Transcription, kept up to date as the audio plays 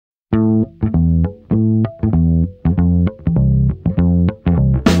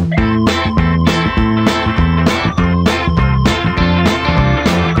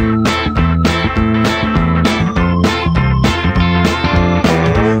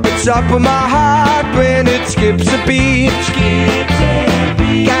What's up with my heart when it skips a beat?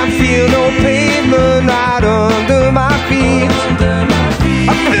 Can't feel no pavement right under my feet.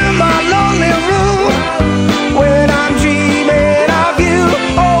 I feel my lonely room when I'm dreaming of you.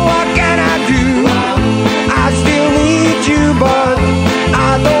 Oh, what can I do? I still need you, but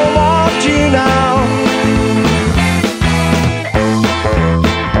I don't want you now.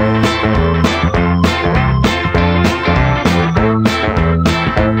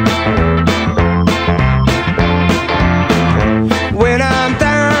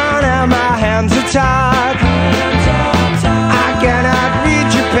 Tired. I cannot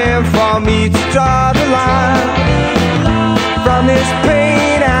reach your pen for me to draw the line. From this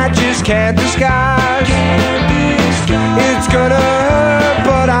pain I just can't disguise. It's gonna hurt,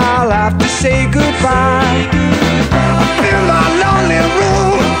 but I'll have to say goodbye.